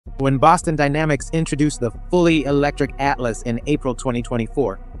When Boston Dynamics introduced the fully electric Atlas in April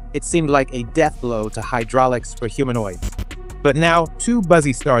 2024, it seemed like a death blow to hydraulics for humanoids. But now, two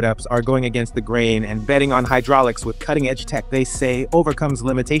buzzy startups are going against the grain and betting on hydraulics with cutting-edge tech they say overcomes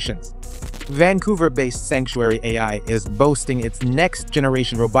limitations. Vancouver-based Sanctuary AI is boasting its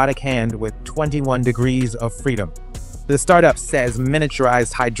next-generation robotic hand with 21 degrees of freedom. The startup says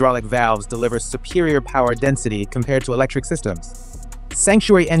miniaturized hydraulic valves deliver superior power density compared to electric systems.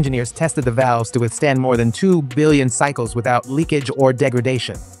 Sanctuary engineers tested the valves to withstand more than 2 billion cycles without leakage or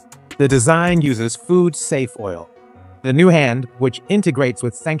degradation. The design uses food-safe oil. The new hand, which integrates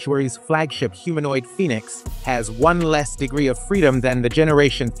with Sanctuary's flagship humanoid Phoenix, has one less degree of freedom than the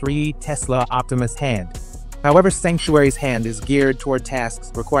Generation 3 Tesla Optimus hand. However, Sanctuary's hand is geared toward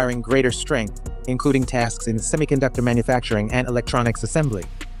tasks requiring greater strength, including tasks in semiconductor manufacturing and electronics assembly.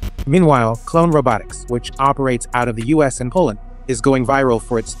 Meanwhile, Clone Robotics, which operates out of the US and Poland, is going viral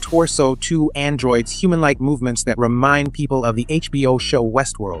for its Torso 2 androids' human-like movements that remind people of the HBO show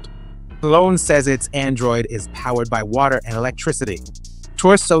Westworld. Clone says its android is powered by water and electricity.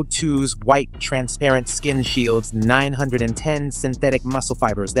 Torso 2's white, transparent skin shields 910 synthetic muscle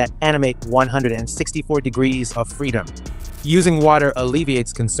fibers that animate 164 degrees of freedom. Using water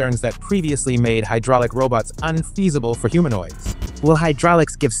alleviates concerns that previously made hydraulic robots unfeasible for humanoids. Will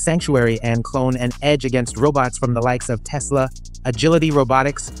hydraulics give Sanctuary and Clone an edge against robots from the likes of Tesla, Agility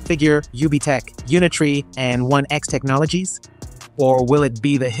Robotics, Figure, UBTECH, Unitree, and 1X Technologies? Or will it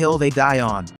be the hill they die on?